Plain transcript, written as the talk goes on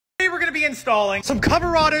Today we're gonna be installing some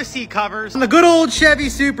Coverado seat covers on the good old Chevy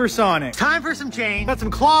Sonic. Time for some change. Got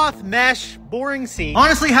some cloth, mesh, boring seats.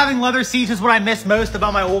 Honestly, having leather seats is what I miss most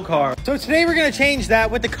about my old car. So today we're gonna change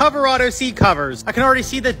that with the Coverado seat covers. I can already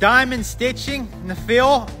see the diamond stitching and the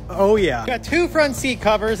feel. Oh yeah. Got two front seat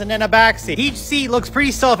covers and then a back seat. Each seat looks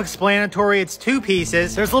pretty self-explanatory. It's two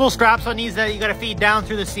pieces. There's little straps on these that you gotta feed down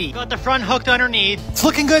through the seat. Got the front hooked underneath. It's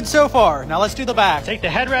looking good so far. Now let's do the back. Take the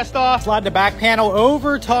headrest off, slide the back panel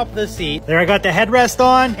over top of the seat. There, I got the headrest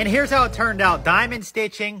on, and here's how it turned out. Diamond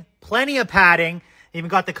stitching, plenty of padding. Even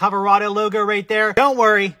got the Coverado logo right there. Don't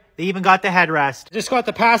worry, they even got the headrest. Just got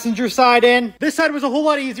the passenger side in. This side was a whole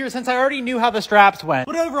lot easier since I already knew how the straps went.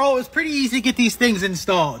 But overall, it was pretty easy to get these things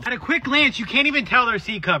installed. At a quick glance, you can't even tell they're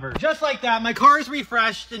seat covers. Just like that, my car is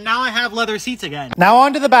refreshed, and now I have leather seats again. Now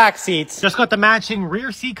on to the back seats. Just got the matching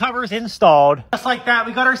rear seat covers installed. Just like that,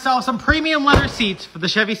 we got ourselves some premium leather seats for the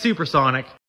Chevy Sonic.